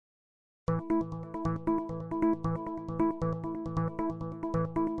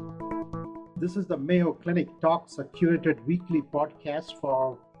This is the Mayo Clinic Talks, a curated weekly podcast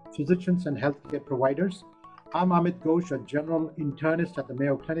for physicians and healthcare providers. I'm Amit Ghosh, a general internist at the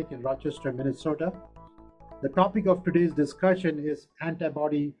Mayo Clinic in Rochester, Minnesota. The topic of today's discussion is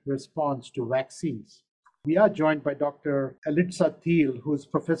antibody response to vaccines. We are joined by Dr. Elitza Thiel, who is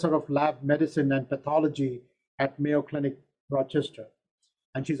professor of lab medicine and pathology at Mayo Clinic, Rochester.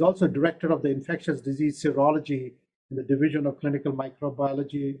 And she's also director of the infectious disease serology in the Division of Clinical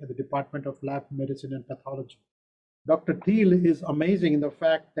Microbiology at the Department of Lab Medicine and Pathology. Dr. Thiel is amazing in the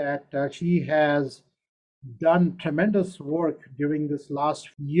fact that she has done tremendous work during this last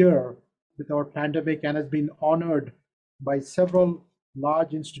year with our pandemic and has been honored by several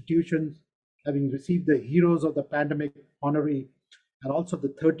large institutions, having received the Heroes of the Pandemic honoree and also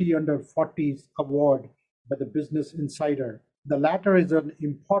the 30 under 40s award by the Business Insider. The latter is an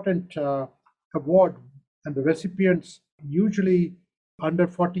important award, and the recipients usually under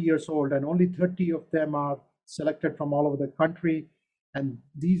 40 years old, and only 30 of them are selected from all over the country. And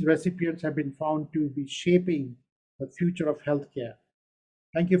these recipients have been found to be shaping the future of healthcare.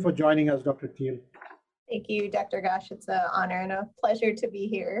 Thank you for joining us, Dr. Thiel. Thank you, Dr. Ghosh. It's an honor and a pleasure to be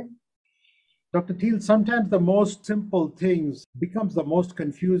here. Dr. Thiel, sometimes the most simple things becomes the most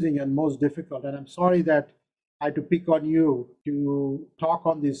confusing and most difficult. And I'm sorry that I had to pick on you to talk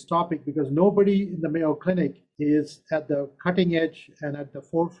on this topic because nobody in the Mayo Clinic is at the cutting edge and at the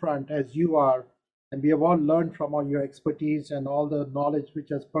forefront as you are. And we have all learned from all your expertise and all the knowledge which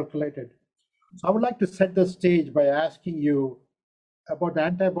has percolated. So I would like to set the stage by asking you about the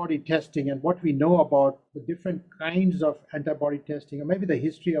antibody testing and what we know about the different kinds of antibody testing, or maybe the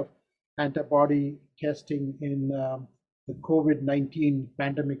history of antibody testing in the COVID-19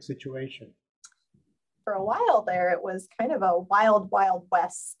 pandemic situation. For a while there, it was kind of a wild, wild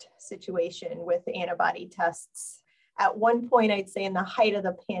west situation with antibody tests. At one point, I'd say in the height of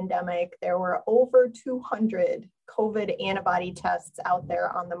the pandemic, there were over 200 COVID antibody tests out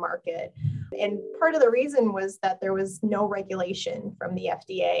there on the market. And part of the reason was that there was no regulation from the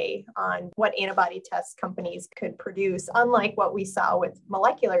FDA on what antibody test companies could produce, unlike what we saw with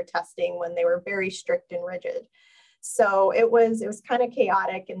molecular testing when they were very strict and rigid. So it was kind of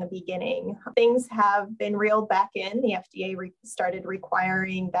chaotic in the beginning. Things have been reeled back in. The FDA started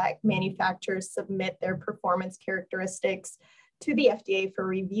requiring that manufacturers submit their performance characteristics to the FDA for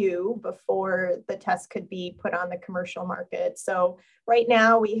review before the test could be put on the commercial market. So right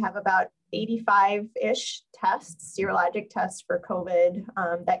now we have about 85-ish tests, serologic tests for COVID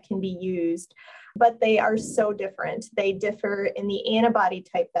that can be used, but they are so different. They differ in the antibody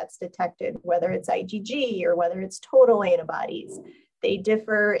type that's detected, whether it's IgG or whether it's total antibodies. They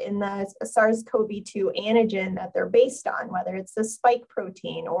differ in the SARS-CoV-2 antigen that they're based on, whether it's the spike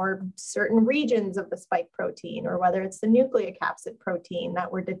protein or certain regions of the spike protein, or whether it's the nucleocapsid protein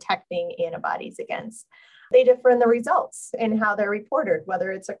that we're detecting antibodies against. They differ in the results and how they're reported,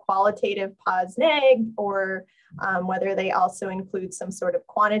 whether it's a qualitative pos-neg or whether they also include some sort of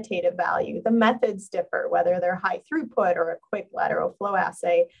quantitative value. The methods differ, whether they're high throughput or a quick lateral flow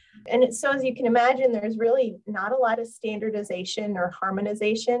assay. And so as you can imagine, there's really not a lot of standardization or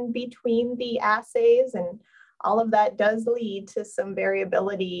harmonization between the assays, and all of that does lead to some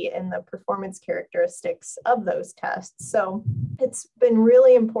variability in the performance characteristics of those tests. So it's been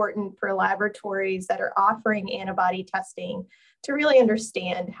really important for laboratories that are offering antibody testing to really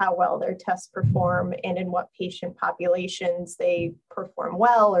understand how well their tests perform and in what patient populations they perform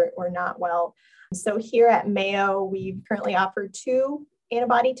well or not well. So here at Mayo, we currently offer 2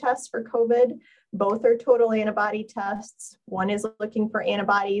 antibody tests for COVID. Both are total antibody tests. One is looking for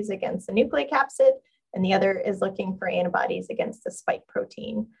antibodies against the nucleocapsid, and the other is looking for antibodies against the spike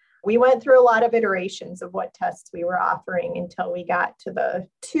protein. We went through a lot of iterations of what tests we were offering until we got to the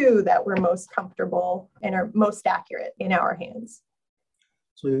 2 that were most comfortable and are most accurate in our hands.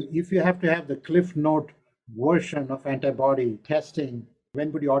 So if you have to have the Cliff Note version of antibody testing,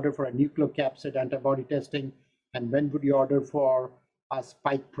 when would you order for a nucleocapsid antibody testing? And when would you order for a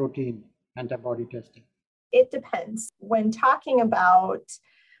spike protein antibody testing? It depends. When talking about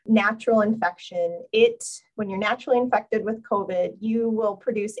natural infection, when you're naturally infected with COVID, you will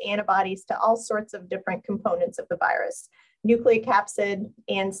produce antibodies to all sorts of different components of the virus, nucleocapsid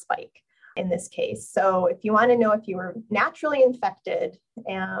and spike in this case. So if you want to know if you were naturally infected,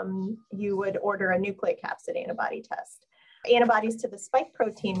 you would order a nucleocapsid antibody test. Antibodies to the spike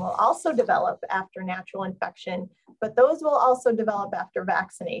protein will also develop after natural infection, but those will also develop after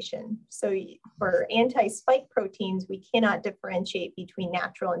vaccination. So for anti-spike proteins, we cannot differentiate between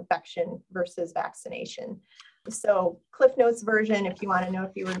natural infection versus vaccination. So Cliff Notes version, if you want to know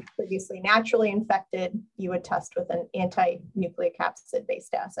if you were previously naturally infected, you would test with an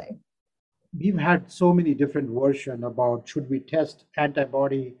anti-nucleocapsid-based assay. We've had so many different versions about should we test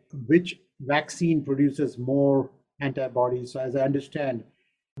antibody, which vaccine produces more antibodies. So as I understand,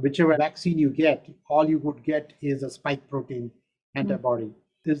 whichever vaccine you get, all you would get is a spike protein antibody.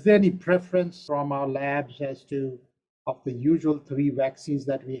 Is there any preference from our labs as to, of the usual three vaccines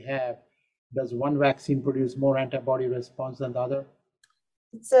that we have, does one vaccine produce more antibody response than the other?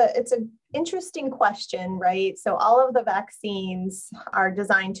 It's an interesting question, right? So all of the vaccines are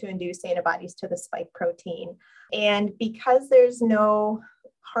designed to induce antibodies to the spike protein. And because there's no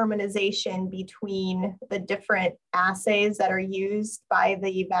harmonization between the different assays that are used by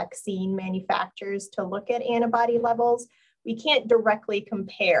the vaccine manufacturers to look at antibody levels, we can't directly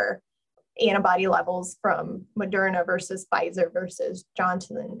compare antibody levels from Moderna versus Pfizer versus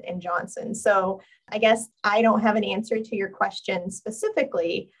Johnson and Johnson. So I guess I don't have an answer to your question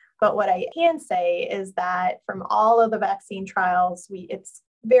specifically, but what I can say is that from all of the vaccine trials, it's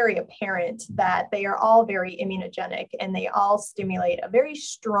very apparent that they are all very immunogenic and they all stimulate a very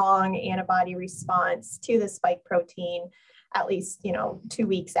strong antibody response to the spike protein, at least 2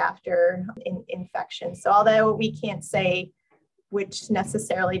 weeks after infection. So although we can't say which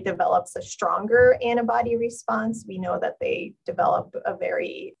necessarily develops a stronger antibody response, we know that they develop a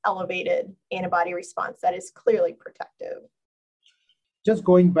very elevated antibody response that is clearly protective. Just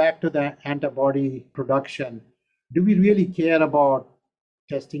going back to the antibody production, do we really care about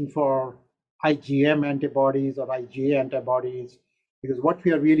testing for IgM antibodies or IgA antibodies? Because what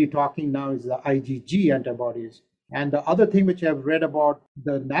we are really talking now is the IgG antibodies. And the other thing which I've read about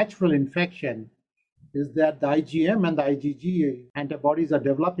the natural infection is that the IgM and the IgG antibodies are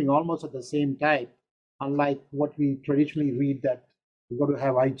developing almost at the same time, unlike what we traditionally read that you're going to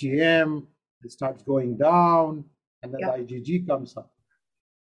have IgM, it starts going down, and then the IgG comes up.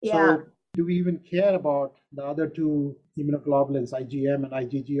 Yeah. So do we even care about the other two immunoglobulins, IgM and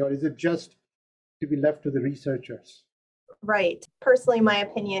IgG, or is it just to be left to the researchers? Right. Personally, my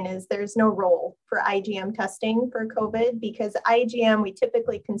opinion is there's no role for IgM testing for COVID because IgM, we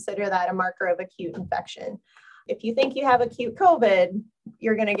typically consider that a marker of acute infection. If you think you have acute COVID,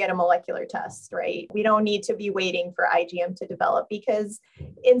 you're going to get a molecular test, right? We don't need to be waiting for IgM to develop because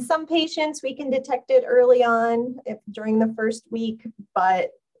in some patients, we can detect it early on during the first week, but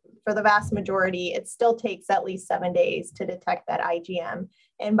for the vast majority, it still takes at least 7 days to detect that IgM.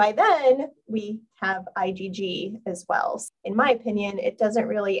 And by then, we have IgG as well. In my opinion, it doesn't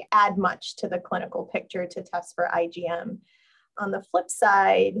really add much to the clinical picture to test for IgM. On the flip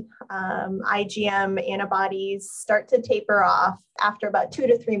side, IgM antibodies start to taper off. After about 2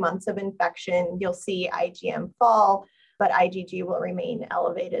 to 3 months of infection, you'll see IgM fall, but IgG will remain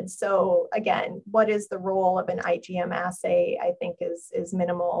elevated. So again, what is the role of an IgM assay, I think is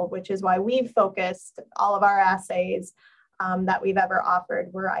minimal, which is why we've focused all of our assays that we've ever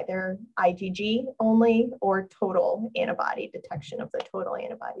offered were either IgG only or total antibody detection of the total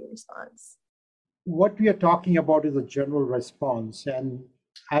antibody response. What we are talking about is a general response. And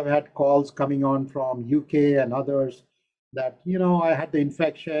I've had calls coming on from UK and others that, I had the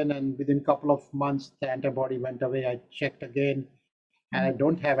infection and within a couple of months, the antibody went away. I checked again and I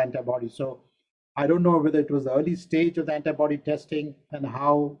don't have antibody. So I don't know whether it was the early stage of the antibody testing and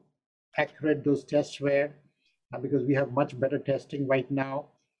how accurate those tests were, because we have much better testing right now.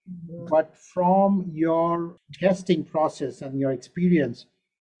 But from your testing process and your experience,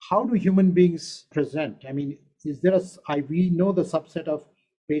 how do human beings present? I mean, is there we know the subset of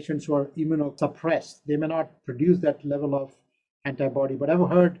patients who are immunosuppressed. They may not produce that level of antibody, but I've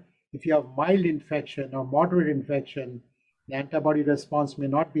heard if you have mild infection or moderate infection, the antibody response may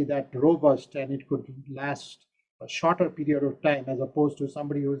not be that robust and it could last a shorter period of time as opposed to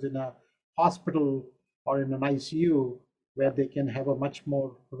somebody who's in a hospital or in an ICU where they can have a much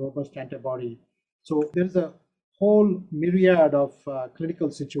more robust antibody. So there's a whole myriad of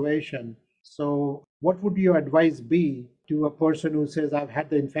clinical situation. So what would your advice be to a person who says, I've had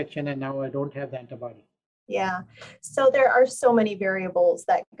the infection and now I don't have the antibody? Yeah. So there are so many variables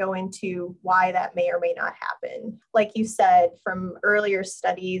that go into why that may or may not happen. Like you said, from earlier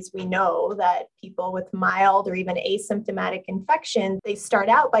studies, we know that people with mild or even asymptomatic infection, they start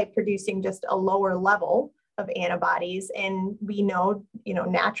out by producing just a lower level of antibodies. And we know,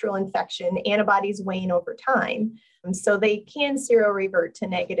 natural infection, antibodies wane over time. And so they can serorevert to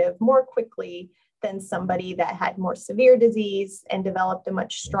negative more quickly than somebody that had more severe disease and developed a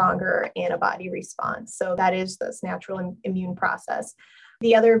much stronger antibody response. So that is this natural immune process.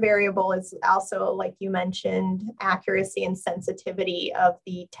 The other variable is also, like you mentioned, accuracy and sensitivity of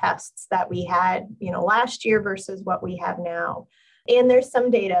the tests that we had, last year versus what we have now. And there's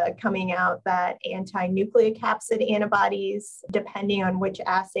some data coming out that anti-nucleocapsid antibodies, depending on which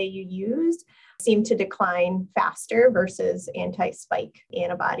assay you used, seem to decline faster versus anti-spike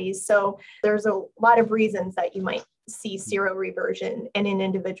antibodies. So there's a lot of reasons that you might see seroreversion in an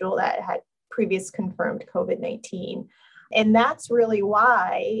individual that had previous confirmed COVID-19. And that's really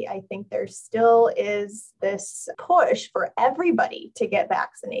why I think there still is this push for everybody to get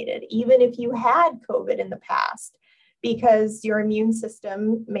vaccinated, even if you had COVID in the past, because your immune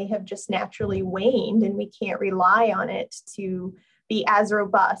system may have just naturally waned and we can't rely on it to be as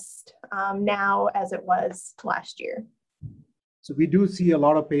robust now as it was last year. So we do see a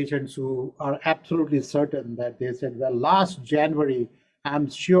lot of patients who are absolutely certain that they said, well, last January, I'm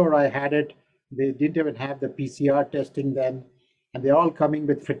sure I had it. They didn't even have the PCR testing then. And they're all coming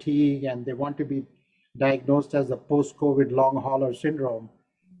with fatigue and they want to be diagnosed as a post-COVID long hauler syndrome.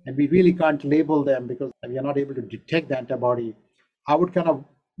 And we really can't label them because we are not able to detect the antibody. I would kind of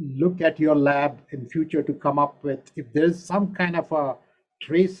look at your lab in future to come up with, if there's some kind of a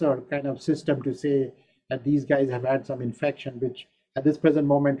tracer kind of system to say that these guys have had some infection, which at this present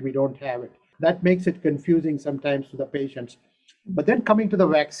moment, we don't have it. That makes it confusing sometimes to the patients. But then coming to the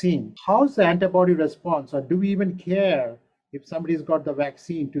vaccine, how's the antibody response? Or do we even care if somebody's got the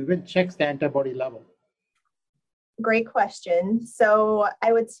vaccine to even check the antibody level? Great question. So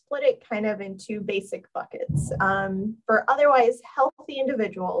I would split it kind of into basic buckets. For otherwise healthy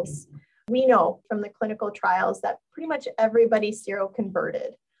individuals, we know from the clinical trials that pretty much everybody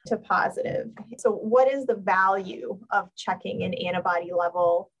seroconverted to positive. So what is the value of checking an antibody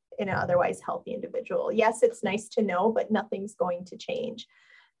level in an otherwise healthy individual? Yes, it's nice to know, but nothing's going to change.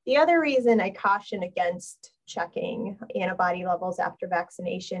 The other reason I caution against checking antibody levels after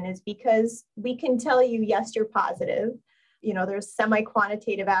vaccination is because we can tell you, yes, you're positive. There's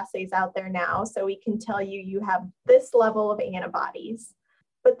semi-quantitative assays out there now, so we can tell you you have this level of antibodies.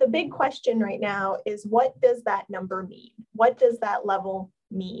 But the big question right now is, what does that number mean? What does that level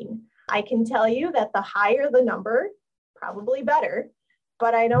mean? I can tell you that the higher the number, probably better,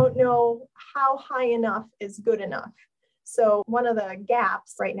 but I don't know how high enough is good enough. So one of the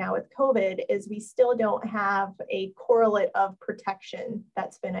gaps right now with COVID is we still don't have a correlate of protection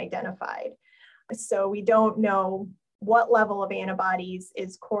that's been identified. So we don't know what level of antibodies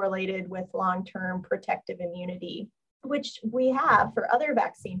is correlated with long-term protective immunity, which we have for other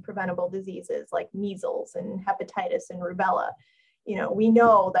vaccine preventable diseases like measles and hepatitis and rubella. We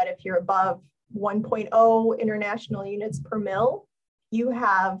know that if you're above 1.0 international units per mil, you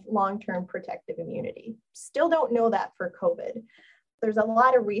have long-term protective immunity. Still don't know that for COVID. There's a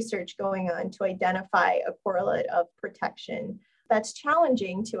lot of research going on to identify a correlate of protection. That's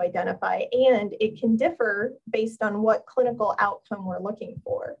challenging to identify, and it can differ based on what clinical outcome we're looking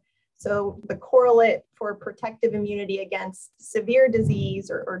for. So the correlate for protective immunity against severe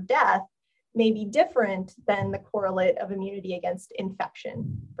disease or death may be different than the correlate of immunity against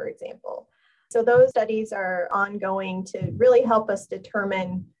infection, for example. So those studies are ongoing to really help us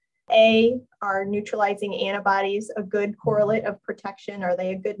determine, A, are neutralizing antibodies a good correlate of protection? Are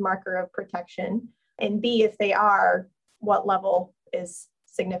they a good marker of protection? And B, if they are, what level is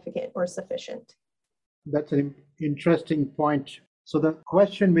significant or sufficient? That's an interesting point. So the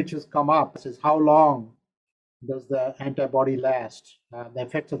question which has come up is, how long does the antibody last, the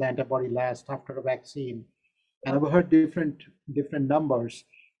effects of the antibody last after a vaccine? And I've heard different numbers.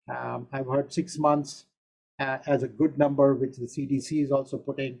 I've heard 6 months as a good number, which the CDC is also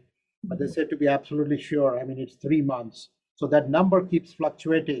putting, but they said to be absolutely sure, it's 3 months. So that number keeps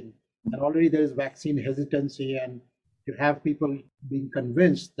fluctuating, and already there is vaccine hesitancy, and to have people being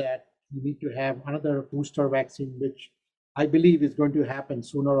convinced that you need to have another booster vaccine, which I believe is going to happen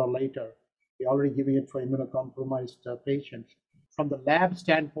sooner or later. We're already giving it for immunocompromised patients. From the lab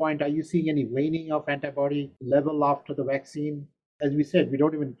standpoint, are you seeing any waning of antibody level after the vaccine? As we said, we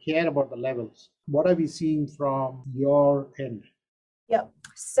don't even care about the levels. What are we seeing from your end? Yep.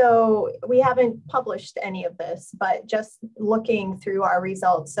 So we haven't published any of this, but just looking through our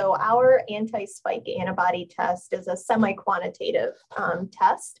results. So our anti-spike antibody test is a semi-quantitative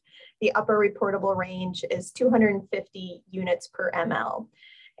test. The upper reportable range is 250 units per ml.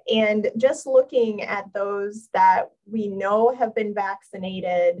 And just looking at those that we know have been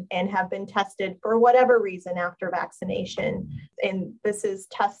vaccinated and have been tested for whatever reason after vaccination, and this is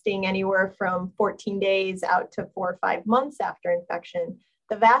testing anywhere from 14 days out to 4 or 5 months after infection,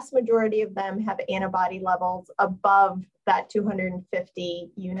 the vast majority of them have antibody levels above that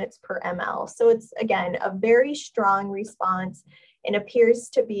 250 units per ml. So it's, again, a very strong response. and appears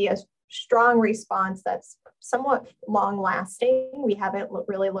to be a strong response that's somewhat long lasting. We haven't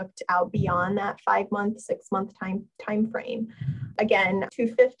really looked out beyond that 5-month, 6-month time frame. Again,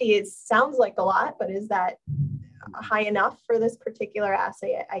 250 sounds like a lot, but is that high enough for this particular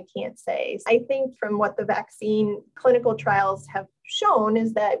assay? I can't say. I think from what the vaccine clinical trials have shown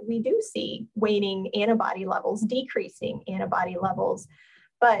is that we do see waning antibody levels, decreasing antibody levels,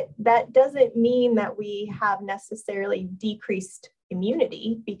 but that doesn't mean that we have necessarily decreased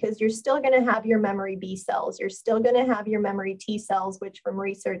immunity, because you're still going to have your memory B cells. You're still going to have your memory T cells, which from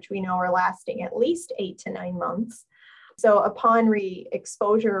research we know are lasting at least 8 to 9 months. So upon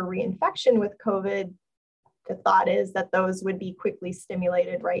re-exposure or reinfection with COVID, the thought is that those would be quickly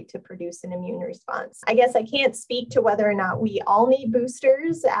stimulated, right, to produce an immune response. I guess I can't speak to whether or not we all need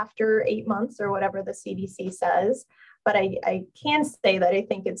boosters after 8 months or whatever the CDC says, but I can say that I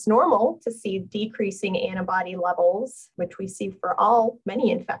think it's normal to see decreasing antibody levels, which we see for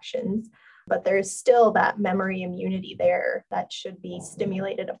many infections, but there's still that memory immunity there that should be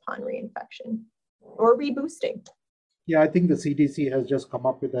stimulated upon reinfection or reboosting. Yeah, I think the CDC has just come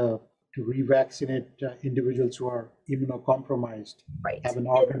up with to revaccinate individuals who are immunocompromised, right, have an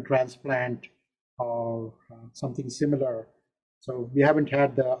organ transplant or something similar. So we haven't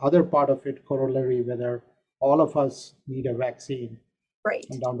had the other part of it, corollary, whether all of us need a vaccine right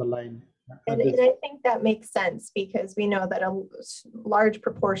down the line. And I think that makes sense, because we know that a large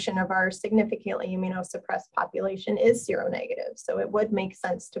proportion of our significantly immunosuppressed population is seronegative. So it would make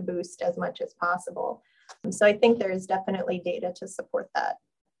sense to boost as much as possible. So I think there is definitely data to support that.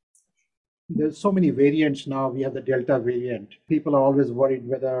 There's so many variants now. We have the Delta variant. People are always worried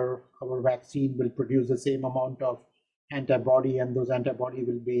whether our vaccine will produce the same amount of antibody, and those antibody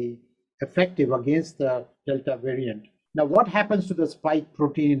will be effective against the Delta variant. Now, what happens to the spike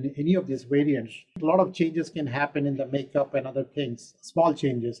protein in any of these variants? A lot of changes can happen in the makeup and other things, small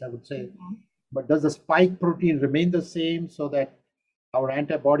changes, I would say. Mm-hmm. But does the spike protein remain the same so that our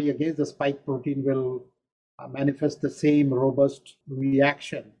antibody against the spike protein will manifest the same robust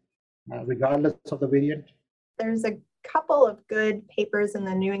reaction, regardless of the variant? There's a couple of good papers in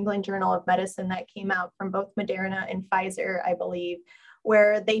the New England Journal of Medicine that came out from both Moderna and Pfizer, I believe,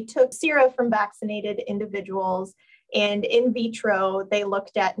 where they took sera from vaccinated individuals, and in vitro, they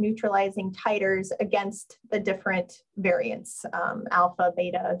looked at neutralizing titers against the different variants, alpha,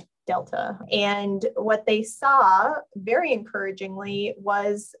 beta, delta. And what they saw, very encouragingly,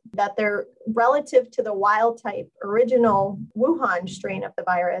 was that they're relative to the wild type original Wuhan strain of the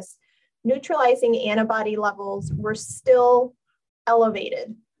virus, neutralizing antibody levels were still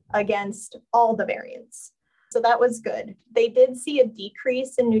elevated against all the variants. So that was good. They did see a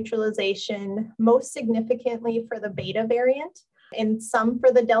decrease in neutralization, most significantly for the beta variant and some for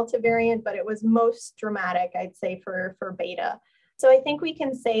the delta variant, but it was most dramatic, I'd say, for beta. So I think we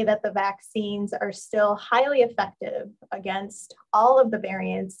can say that the vaccines are still highly effective against all of the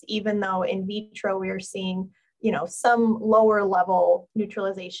variants, even though in vitro we are seeing, some lower level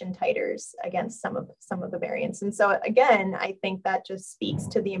neutralization titers against some of the variants. And so again, I think that just speaks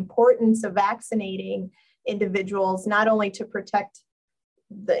to the importance of vaccinating individuals, not only to protect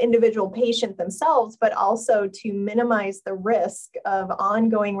the individual patient themselves, but also to minimize the risk of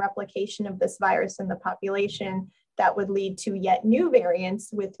ongoing replication of this virus in the population that would lead to yet new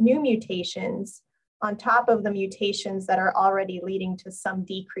variants with new mutations on top of the mutations that are already leading to some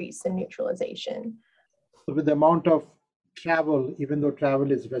decrease in neutralization. So with the amount of travel, even though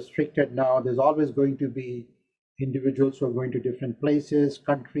travel is restricted now, there's always going to be individuals who are going to different places,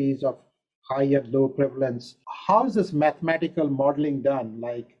 countries of high and low prevalence. How is this mathematical modeling done?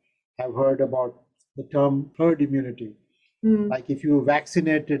 Like, I've heard about the term herd immunity. Like if you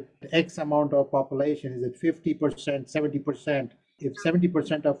vaccinated X amount of population, is it 50%, 70%? If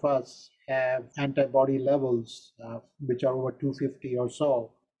 70% of us have antibody levels, which are over 250 or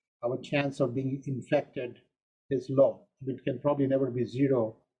so, our chance of being infected is low. It can probably never be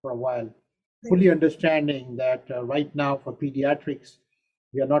zero for a while. Fully understanding that right now for pediatrics,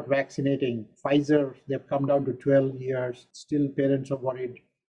 we are not vaccinating. Pfizer, they've come down to 12 years. Still, parents are worried.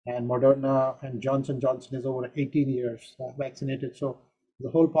 And Moderna and Johnson & Johnson is over 18 years vaccinated. So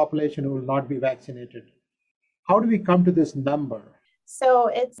the whole population will not be vaccinated. How do we come to this number? So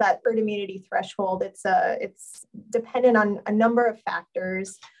it's that herd immunity threshold. It's dependent on a number of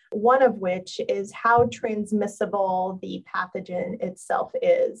factors, one of which is how transmissible the pathogen itself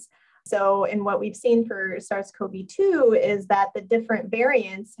is. So, and what we've seen for SARS-CoV-2 is that the different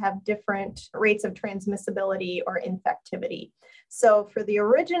variants have different rates of transmissibility or infectivity. So for the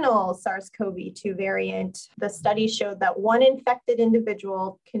original SARS-CoV-2 variant, the study showed that one infected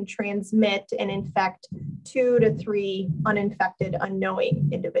individual can transmit and infect 2 to 3 uninfected, unknowing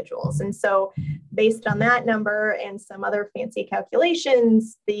individuals. And so based on that number and some other fancy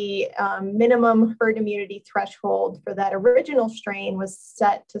calculations, the minimum herd immunity threshold for that original strain was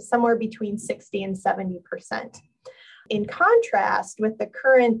set to somewhere between 60 and 70%. In contrast, with the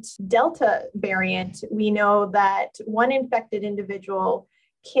current Delta variant, we know that one infected individual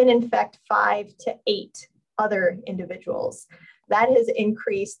can infect 5 to 8 other individuals. That has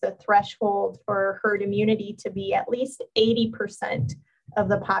increased the threshold for herd immunity to be at least 80% of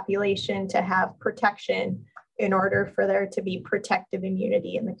the population to have protection in order for there to be protective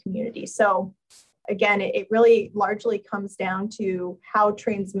immunity in the community. So again, it really largely comes down to how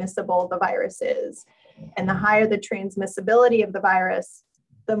transmissible the virus is. And the higher the transmissibility of the virus,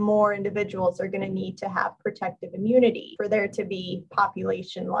 the more individuals are going to need to have protective immunity for there to be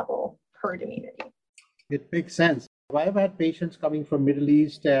population level herd immunity. It makes sense. I've had patients coming from Middle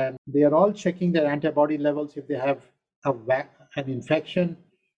East and they are all checking their antibody levels. If they have an infection,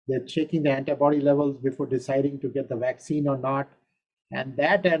 they're checking the antibody levels before deciding to get the vaccine or not. And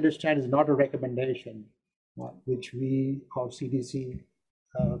that, I understand, is not a recommendation, which we, our CDC,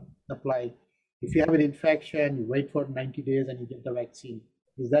 apply. If you have an infection, you wait for 90 days and you get the vaccine.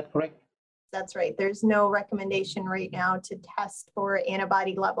 Is that correct? That's right. There's no recommendation right now to test for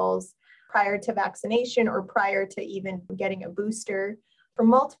antibody levels prior to vaccination or prior to even getting a booster for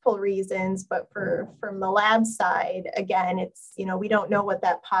multiple reasons. But from the lab side, again, it's, we don't know what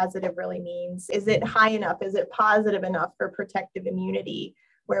that positive really means. Is it high enough? Is it positive enough for protective immunity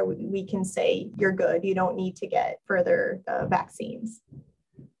where we can say you're good, you don't need to get further vaccines?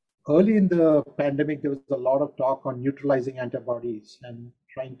 Early in the pandemic, there was a lot of talk on neutralizing antibodies and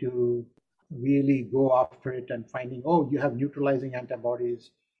trying to really go after it and finding, you have neutralizing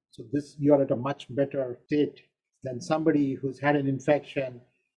antibodies. So you are at a much better state than somebody who's had an infection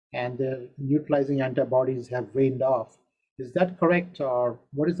and their neutralizing antibodies have waned off. Is that correct, or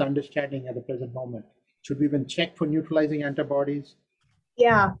what is the understanding at the present moment? Should we even check for neutralizing antibodies?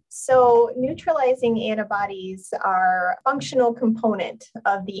 Yeah, so neutralizing antibodies are a functional component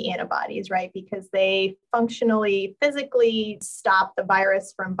of the antibodies, right? Because they functionally, physically stop the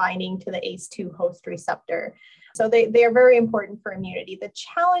virus from binding to the ACE2 host receptor. So they are very important for immunity. The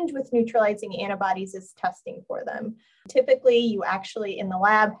challenge with neutralizing antibodies is testing for them. Typically, you actually in the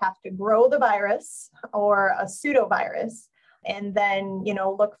lab have to grow the virus or a pseudovirus and then,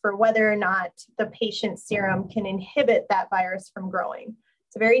 look for whether or not the patient's serum can inhibit that virus from growing.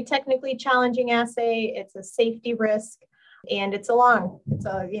 It's a very technically challenging assay. It's a safety risk, and it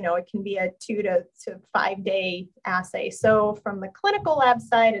can be a 2 to 5 day assay. So from the clinical lab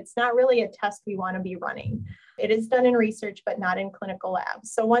side, it's not really a test we want to be running. It is done in research, but not in clinical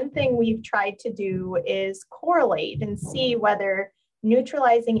labs. So one thing we've tried to do is correlate and see whether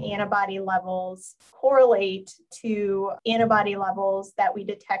neutralizing antibody levels correlate to antibody levels that we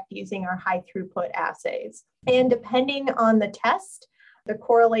detect using our high throughput assays. And depending on the test, the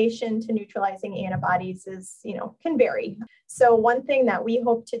correlation to neutralizing antibodies can vary. So one thing that we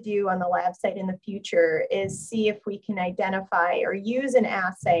hope to do on the lab site in the future is see if we can identify or use an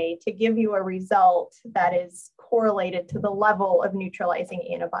assay to give you a result that is correlated to the level of neutralizing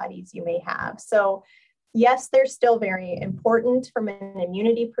antibodies you may have. So yes, they're still very important from an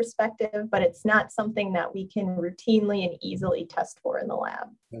immunity perspective, but it's not something that we can routinely and easily test for in the lab.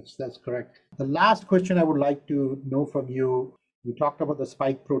 That's correct. The last question I would like to know from you, we talked about the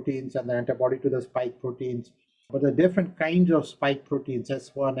spike proteins and the antibody to the spike proteins, but the different kinds of spike proteins,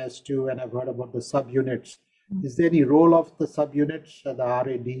 S1, S2, and I've heard about the subunits. Is there any role of the subunits, the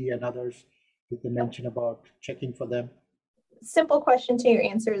RAD and others you can mention about checking for them? Simple question to your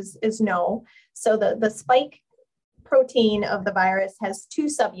answer is no. So the spike protein of the virus has 2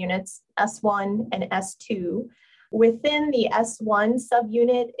 subunits, S1 and S2. Within the S1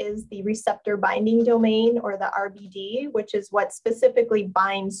 subunit is the receptor binding domain, or the RBD, which is what specifically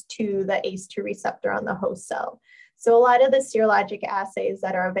binds to the ACE2 receptor on the host cell. So a lot of the serologic assays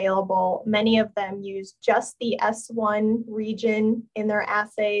that are available, many of them use just the S1 region in their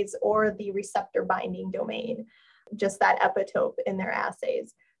assays or the receptor binding domain, just that epitope in their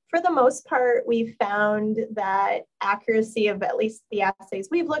assays. For the most part, we've found that accuracy of at least the assays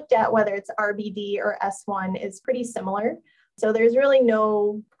we've looked at, whether it's RBD or S1, is pretty similar. So there's really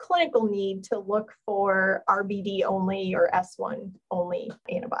no clinical need to look for RBD only or S1 only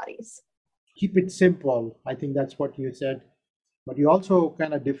antibodies. Keep it simple. I think that's what you said. But you also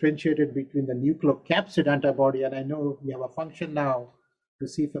kind of differentiated between the nucleocapsid antibody, and I know we have a function now to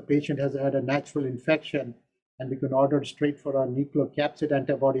see if a patient has had a natural infection, and we can order straight for a nucleocapsid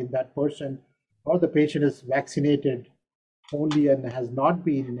antibody in that person, or the patient is vaccinated only and has not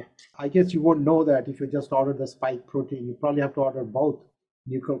been. I guess you won't know that if you just order the spike protein. You probably have to order both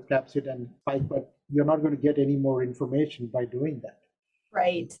nucleocapsid and spike, but you're not going to get any more information by doing that.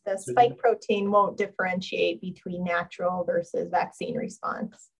 Right. The spike protein won't differentiate between natural versus vaccine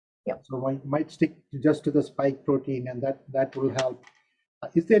response. Yep. So I might stick just to the spike protein, and that will help.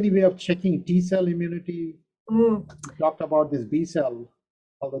 Is there any way of checking T cell immunity? We talked about this B cell,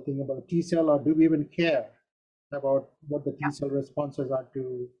 all the thing about T cell, or do we even care about what the T cell responses are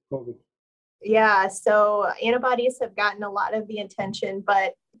to COVID? Yeah, so antibodies have gotten a lot of the attention,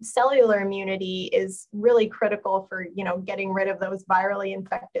 but cellular immunity is really critical for, getting rid of those virally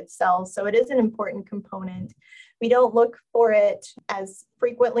infected cells. So it is an important component. We don't look for it as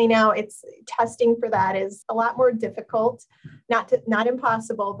frequently now. It's testing for that is a lot more difficult, not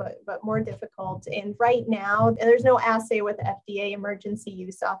impossible, but more difficult. And right now, there's no assay with FDA emergency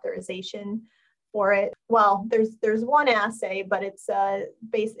use authorization for it. Well, there's one assay, but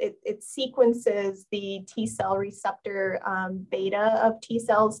it sequences the T cell receptor beta of T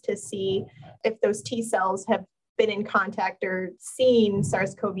cells to see if those T cells have been in contact or seen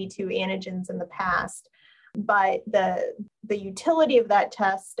SARS-CoV-2 antigens in the past. But the utility of that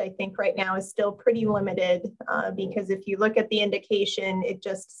test, I think right now is still pretty limited because if you look at the indication, it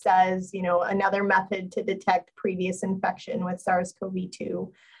just says, another method to detect previous infection with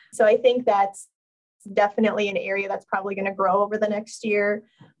SARS-CoV-2. So I think that's definitely an area that's probably going to grow over the next year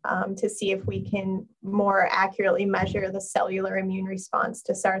to see if we can more accurately measure the cellular immune response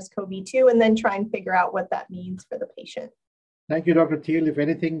to SARS-CoV-2 and then try and figure out what that means for the patient. Thank you, Dr. Thiel. If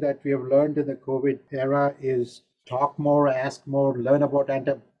anything that we have learned in the COVID era is talk more, ask more, learn about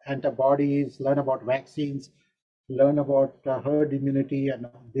antibodies, learn about vaccines, learn about herd immunity and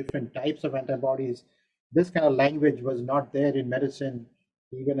different types of antibodies. This kind of language was not there in medicine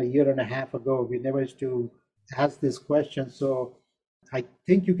even a year and a half ago. We never used to ask this question. So I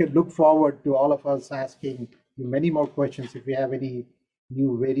think you can look forward to all of us asking you many more questions if we have any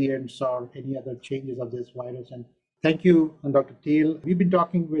new variants or any other changes of this virus. And thank you, Dr. Thiel. We've been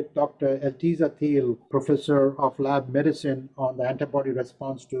talking with Dr. Eltiza Thiel, Professor of Lab Medicine, on the antibody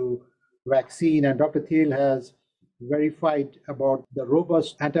response to vaccine. And Dr. Thiel has verified about the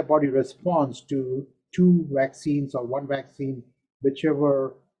robust antibody response to two vaccines or one vaccine,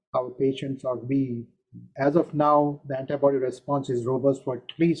 whichever our patients or we. As of now, the antibody response is robust for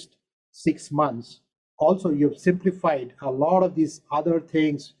at least 6 months. Also, you've simplified a lot of these other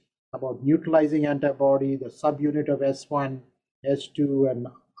things about neutralizing antibody, the subunit of S1, S2, and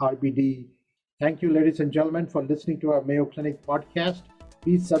RBD. Thank you, ladies and gentlemen, for listening to our Mayo Clinic podcast.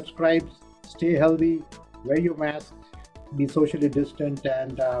 Please subscribe, stay healthy, wear your mask, be socially distant,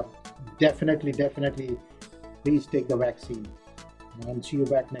 and definitely, please take the vaccine. And see you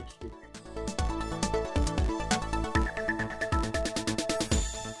back next week.